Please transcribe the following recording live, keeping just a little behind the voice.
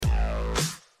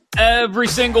Every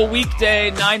single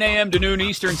weekday, 9 a.m. to noon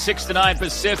Eastern, 6 to 9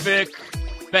 Pacific.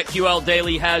 BetQL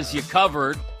Daily has you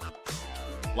covered.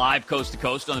 Live coast to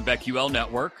coast on the BetQL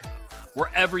network.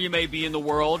 Wherever you may be in the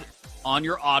world, on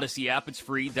your Odyssey app. It's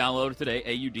free. Download it today,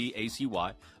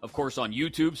 AUDACY. Of course, on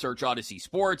YouTube, search Odyssey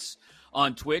Sports.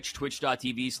 On Twitch,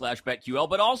 twitch.tv/BetQL.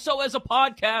 But also as a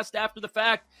podcast after the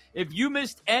fact, if you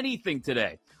missed anything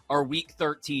today, our Week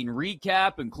 13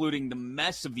 recap, including the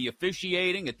mess of the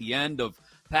officiating at the end of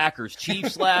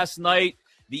Packers-Chiefs last night,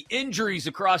 the injuries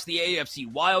across the AFC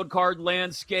wildcard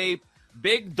landscape,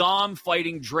 Big Dom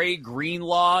fighting Dre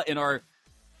Greenlaw, and our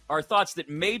thoughts that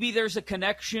maybe there's a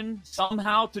connection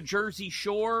somehow to Jersey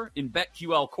Shore in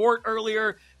BetQL Court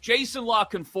earlier, Jason La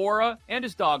Canfora and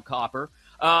his dog Copper.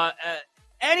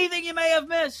 Anything you may have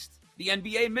missed, the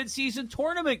NBA midseason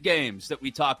tournament games that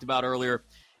we talked about earlier,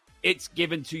 it's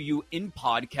given to you in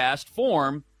podcast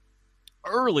form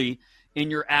early in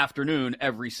your afternoon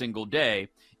every single day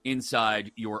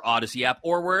inside your Odyssey app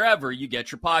or wherever you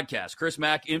get your podcast. Chris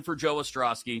Mack in for Joe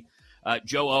Ostrowski.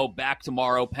 Joe O back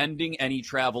tomorrow pending any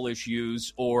travel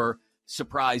issues or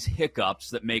surprise hiccups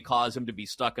that may cause him to be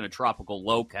stuck in a tropical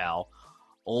locale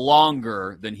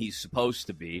longer than he's supposed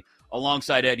to be.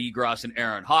 Alongside Ed Egros and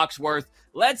Aaron Hawksworth.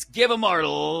 Let's give them our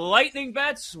lightning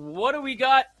bets. What do we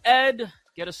got, Ed?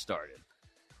 Get us started.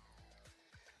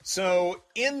 So,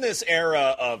 in this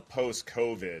era of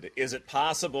post-COVID, is it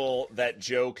possible that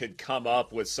Joe could come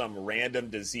up with some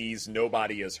random disease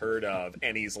nobody has heard of,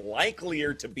 and he's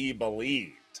likelier to be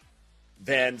believed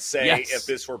than, say, if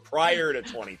this were prior to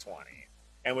 2020?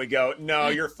 And we go, no,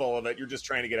 you're full of it. You're just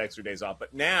trying to get extra days off.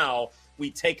 But now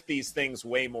we take these things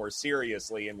way more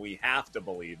seriously, and we have to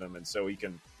believe him, and so he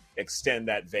can extend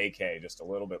that vacay just a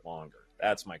little bit longer.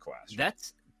 That's my question.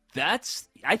 That's.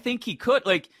 I think he could.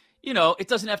 Like, you know, it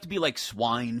doesn't have to be like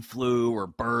swine flu or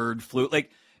bird flu.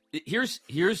 Like, here's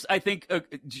I think,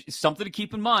 something to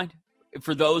keep in mind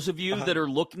for those of you that are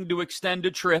looking to extend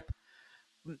a trip.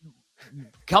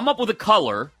 Come up with a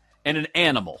color and an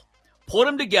animal. Put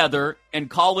them together and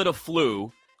call it a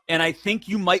flu, and I think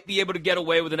you might be able to get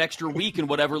away with an extra week in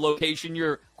whatever location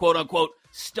you're, quote-unquote,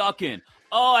 stuck in.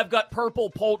 Oh, I've got purple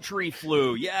poultry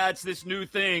flu. Yeah, it's this new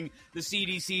thing. The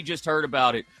CDC just heard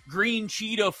about it. Green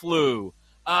cheetah flu.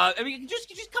 I mean, just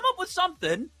come up with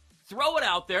something. Throw it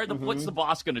out there. What's the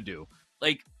boss going to do?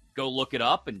 Like, go look it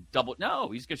up and double. No,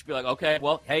 he's going to be like, okay,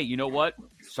 well, hey, you know what?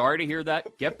 Sorry to hear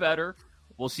that. Get better.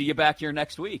 We'll see you back here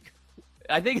next week.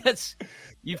 I think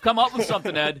you've come up with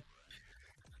something, Ed.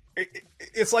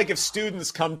 It's like if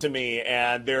students come to me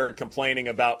and they're complaining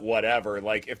about whatever,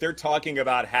 like if they're talking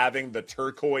about having the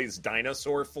turquoise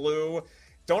dinosaur flu,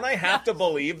 don't I have to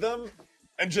believe them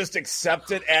and just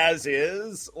accept it as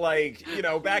is? Like, you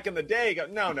know, back in the day, go,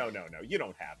 no, you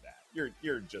don't have that.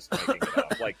 You're just making it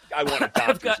up. Like, I want a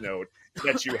doctor's note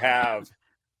that you have.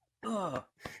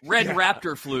 Red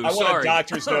raptor flu. I want a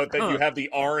doctor's note that you have the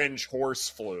orange horse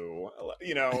flu.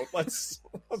 You know, let's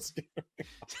get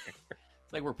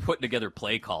It's like we're putting together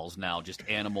play calls now, just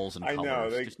animals and colors. I know.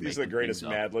 These are the greatest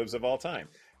Mad Libs of all time.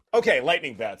 Okay,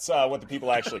 lightning bets, what the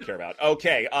people actually care about.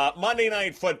 Okay, Monday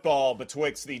Night Football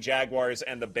betwixt the Jaguars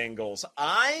and the Bengals.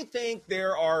 I think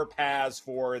there are paths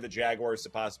for the Jaguars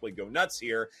to possibly go nuts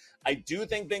here. I do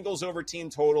think Bengals over team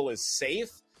total is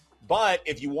safe. But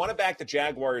if you want to back the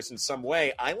Jaguars in some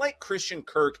way, I like Christian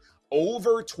Kirk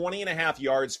over 20.5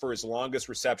 yards for his longest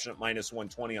reception at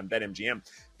 -120 on BetMGM.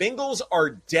 Bengals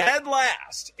are dead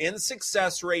last in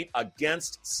success rate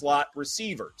against slot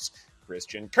receivers.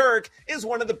 Christian Kirk is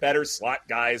one of the better slot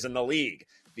guys in the league.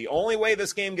 The only way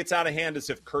this game gets out of hand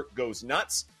is if Kirk goes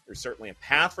nuts. There's certainly a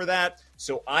path for that.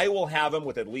 So I will have him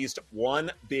with at least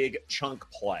one big chunk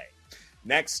play.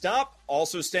 Next up,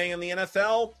 also staying in the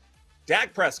NFL,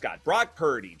 Dak Prescott, Brock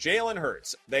Purdy, Jalen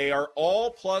Hurts, they are all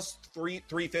plus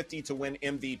 350 to win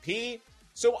MVP,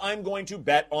 so I'm going to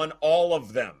bet on all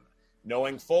of them,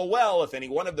 knowing full well if any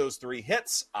one of those three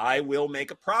hits, I will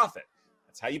make a profit.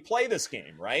 That's how you play this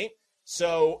game, right?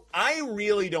 So I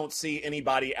really don't see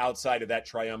anybody outside of that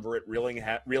triumvirate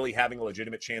really having a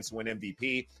legitimate chance to win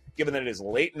MVP, given that it is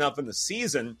late enough in the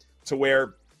season to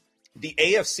where the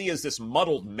AFC is this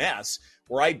muddled mess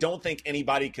where I don't think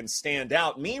anybody can stand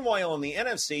out. Meanwhile, in the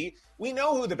NFC, we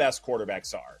know who the best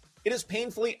quarterbacks are. It is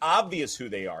painfully obvious who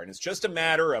they are, and it's just a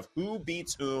matter of who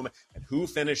beats whom and who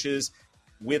finishes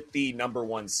with the number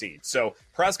one seed. So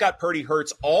Prescott, Purdy,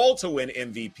 Hurts, all to win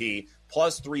MVP,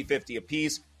 plus 350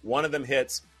 apiece. One of them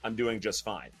hits, I'm doing just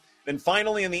fine. Then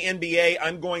finally in the NBA,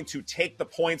 I'm going to take the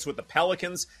points with the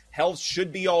Pelicans. Health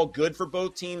should be all good for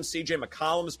both teams. C.J.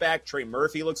 McCollum's back. Trey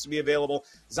Murphy looks to be available.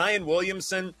 Zion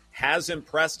Williamson has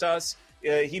impressed us.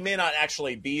 He may not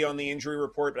actually be on the injury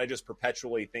report, but I just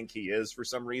perpetually think he is for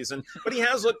some reason. But he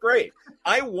has looked great.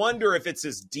 I wonder if it's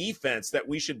his defense that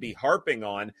we should be harping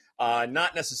on,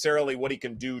 not necessarily what he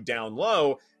can do down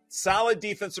low. Solid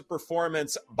defensive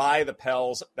performance by the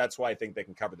Pels. That's why I think they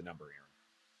can cover the number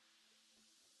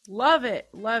here. Love it.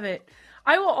 Love it.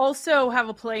 I will also have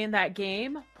a play in that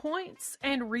game. Points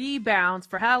and rebounds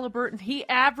for Halliburton. He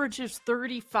averages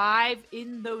 35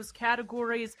 in those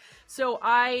categories. So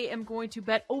I am going to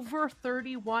bet over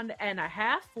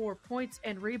 31.5 for points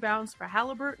and rebounds for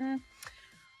Halliburton.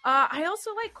 I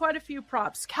also like quite a few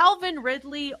props. Calvin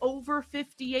Ridley over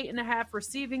 58.5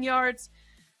 receiving yards.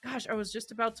 Gosh, I was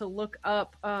just about to look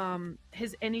up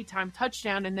his anytime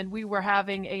touchdown, and then we were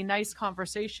having a nice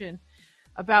conversation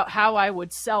about how I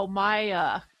would sell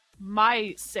my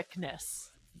my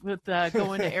sickness with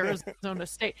going to Arizona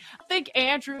State. I think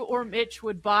Andrew or Mitch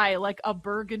would buy like a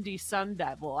burgundy Sun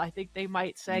Devil. I think they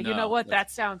might say, you know what,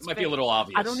 that sounds might fake. be a little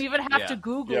obvious. I don't even have to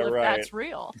Google if that's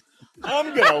real.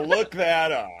 I'm going to look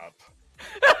that up.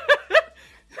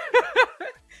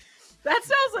 That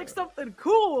sounds like something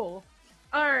cool.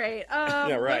 All right.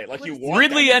 Yeah, right. Like you want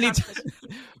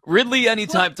Ridley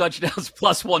anytime touchdowns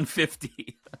plus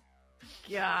 150.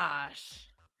 Gosh,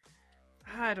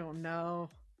 I don't know.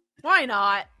 Why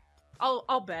not?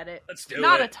 I'll bet it. Let's do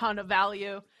Not it. a ton of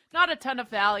value,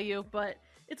 but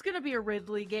it's gonna be a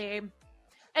Ridley game.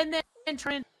 And then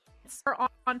transfer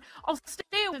on. I'll stay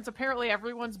since apparently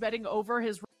everyone's betting over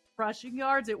his rushing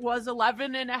yards. It was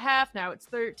 11.5. Now it's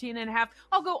 13.5.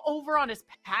 I'll go over on his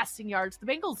passing yards. The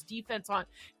Bengals defense, on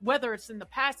whether it's in the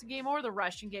passing game or the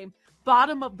rushing game,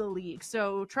 bottom of the league.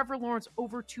 So Trevor Lawrence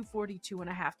over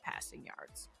 242.5 passing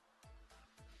yards.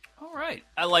 All right.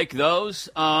 I like those.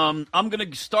 I'm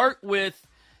going to start with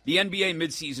the NBA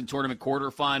midseason tournament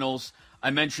quarterfinals.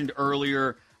 I mentioned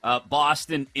earlier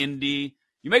Boston, Indy.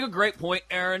 You make a great point,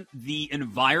 Aaron. The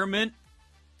environment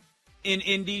in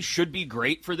Indy should be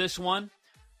great for this one.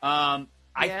 I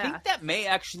think that may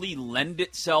actually lend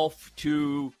itself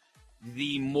to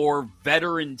the more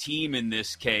veteran team in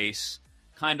this case,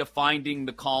 kind of finding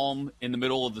the calm in the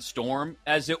middle of the storm,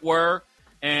 as it were.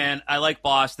 And I like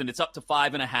Boston. It's up to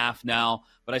 5.5 now,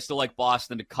 but I still like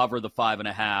Boston to cover the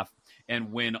 5.5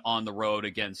 and win on the road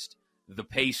against the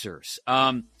Pacers.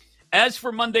 As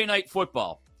for Monday Night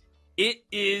Football, it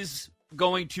is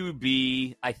going to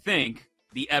be, I think,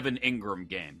 the Evan Ingram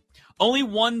game. Only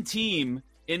one team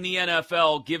in the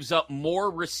NFL gives up more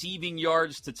receiving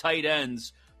yards to tight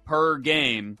ends per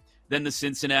game than the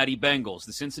Cincinnati Bengals.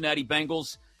 The Cincinnati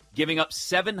Bengals giving up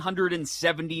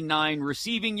 779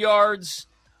 receiving yards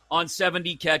on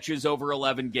 70 catches over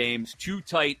 11 games, 2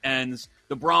 tight ends.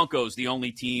 The Broncos, the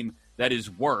only team that is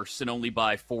worse, and only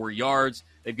by 4 yards.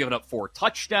 They've given up 4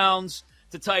 touchdowns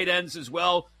to tight ends as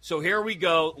well. So here we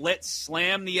go. Let's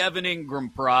slam the Evan Ingram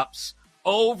props.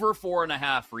 Over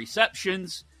 4.5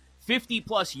 receptions,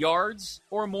 50-plus yards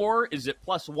or more is at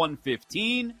plus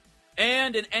 115,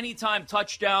 and an anytime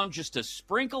touchdown just to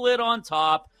sprinkle it on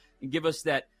top and give us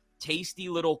that tasty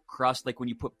little crust, like when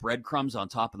you put breadcrumbs on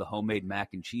top of the homemade mac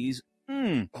and cheese.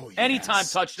 Oh, yes. Anytime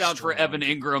touchdown for Evan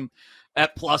Ingram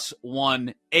at plus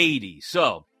 180.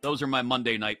 So those are my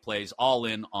Monday night plays, all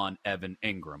in on Evan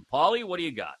Ingram. Paulie, what do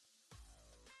you got?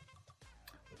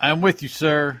 I'm with you,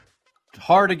 sir.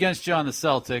 Hard against you on the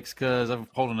Celtics because I'm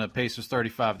holding a Pacers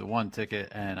 35-1 ticket,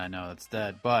 and I know it's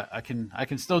dead, but I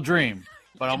can still dream.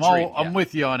 But I'm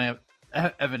with you on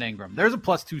Evan Ingram. There's a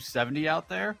plus 270 out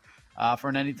there for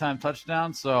an anytime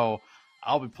touchdown, so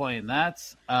I'll be playing that.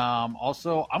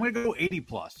 Also, I'm gonna go 80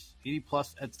 plus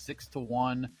at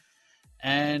 6-1,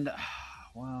 and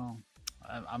well,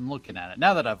 I'm looking at it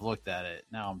now that I've looked at it.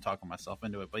 Now I'm talking myself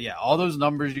into it, but yeah, all those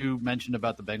numbers you mentioned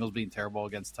about the Bengals being terrible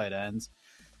against tight ends.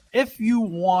 If you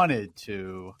wanted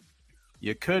to,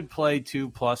 you could play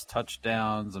 2+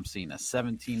 touchdowns. I'm seeing a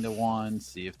 17-1.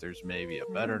 See if there's maybe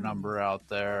a better number out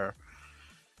there.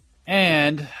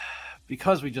 And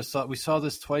because we saw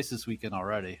this twice this weekend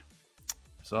already.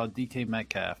 We saw DK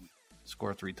Metcalf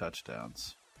score 3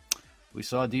 touchdowns. We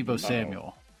saw Deebo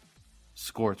Samuel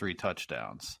score 3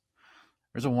 touchdowns.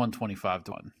 There's a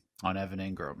 125-1 on Evan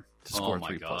Ingram to score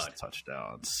 3+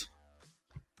 touchdowns.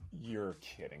 You're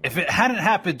kidding. If it hadn't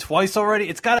happened twice already,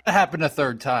 it's got to happen a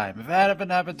third time. If it hadn't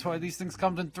happened twice, these things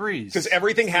come in threes. Because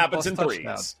everything happens in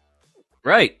threes.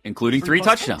 Right, including 3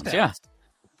 touchdowns. Yeah.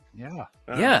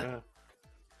 I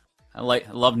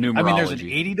love numerology. I mean, there's an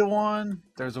 80-1.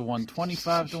 There's a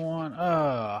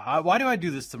 125-1. Why do I do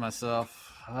this to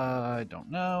myself? I don't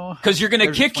know. Because you're going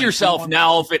to kick yourself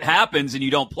now if it happens and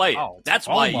you don't play it. Oh, that's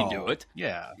FOMO. why you do it.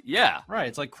 Yeah. Yeah. Right.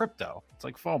 It's like crypto. It's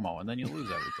like FOMO, and then you lose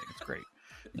everything. It's great.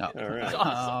 No. All right.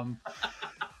 Awesome.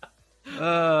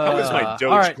 How is my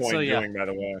Dogecoin doing, by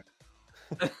the way?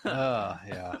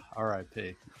 Yeah.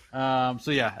 R.I.P.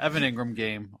 Evan Ingram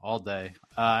game all day.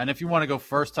 And if you want to go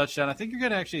first touchdown, I think you're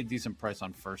getting actually a decent price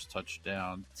on first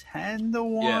touchdown,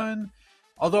 10-1. Yeah.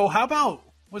 Although, how about,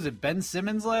 was it Ben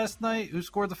Simmons last night who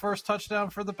scored the first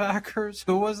touchdown for the Packers?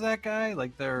 Who was that guy?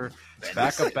 Like their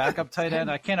backup tight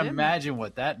end? I can't imagine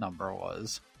what that number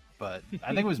was, but I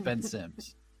think it was Ben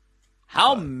Sims.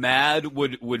 How mad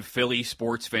would Philly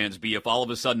sports fans be if all of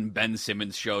a sudden Ben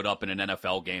Simmons showed up in an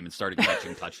NFL game and started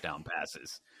catching touchdown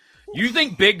passes? You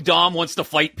think Big Dom wants to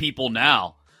fight people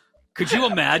now? Could you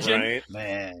imagine? Right.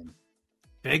 Man.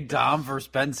 Big Dom versus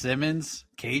Ben Simmons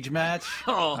cage match?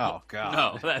 Oh God.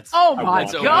 No, that's my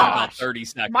over in about 30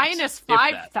 seconds. Minus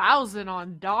 5,000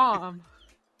 on Dom.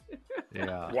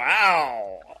 Yeah.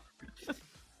 Wow.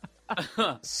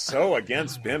 So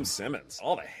against Ben Simmons.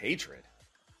 All the hatred.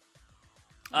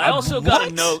 I also got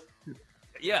a note.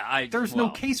 Yeah, There's no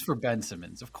case for Ben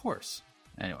Simmons, of course.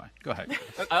 Anyway, go ahead.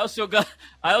 I also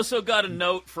got a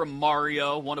note from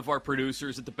Mario, one of our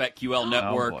producers at the BetQL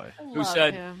Network, who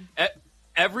said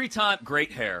every time,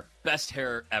 great hair, best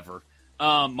hair ever.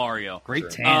 Mario, great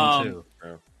tan too.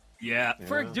 Yeah,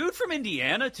 for a dude from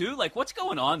Indiana too. Like, what's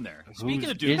going on there? Speaking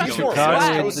of dudes in going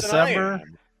Chicago in December.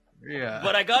 Yeah,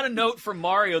 but I got a note from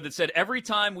Mario that said every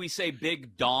time we say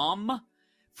Big Dom,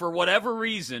 for whatever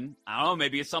reason, I don't know,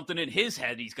 maybe it's something in his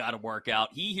head he's got to work out.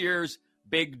 He hears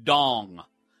Big Dong.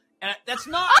 And that's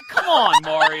not... Come on,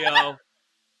 Mario.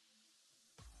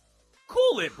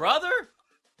 Cool it, brother.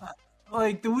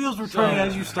 Like, the wheels were turning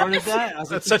as you started that.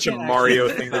 That's such a Mario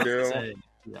thing to do.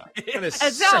 Yeah. It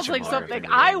sounds like something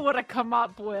I would have come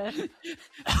up with.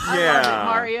 Yeah.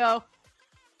 Mario.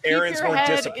 Erin's more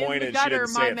disappointed she didn't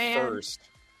say it first.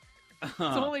 It's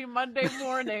only Monday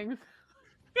morning.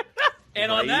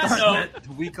 And on that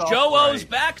note, Joe O's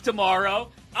back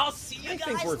tomorrow. I'll see you guys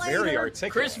later. I think we're very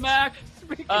articulate. Chris Mack,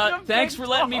 thanks for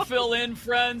letting me fill in,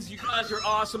 friends. You guys are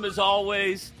awesome as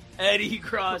always. Eddie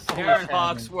Cross, Aaron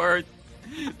Hawksworth.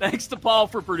 Thanks to Paul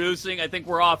for producing. I think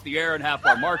we're off the air in half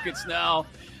our markets now.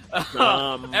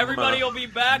 Everybody will be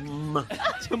back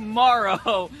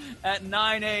tomorrow at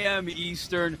 9 a.m.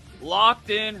 Eastern. Locked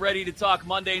in, ready to talk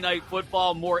Monday Night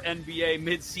Football, more NBA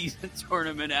midseason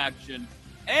tournament action,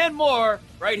 and more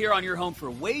right here on your home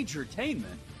for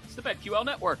Wagertainment. It's the BetQL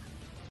Network.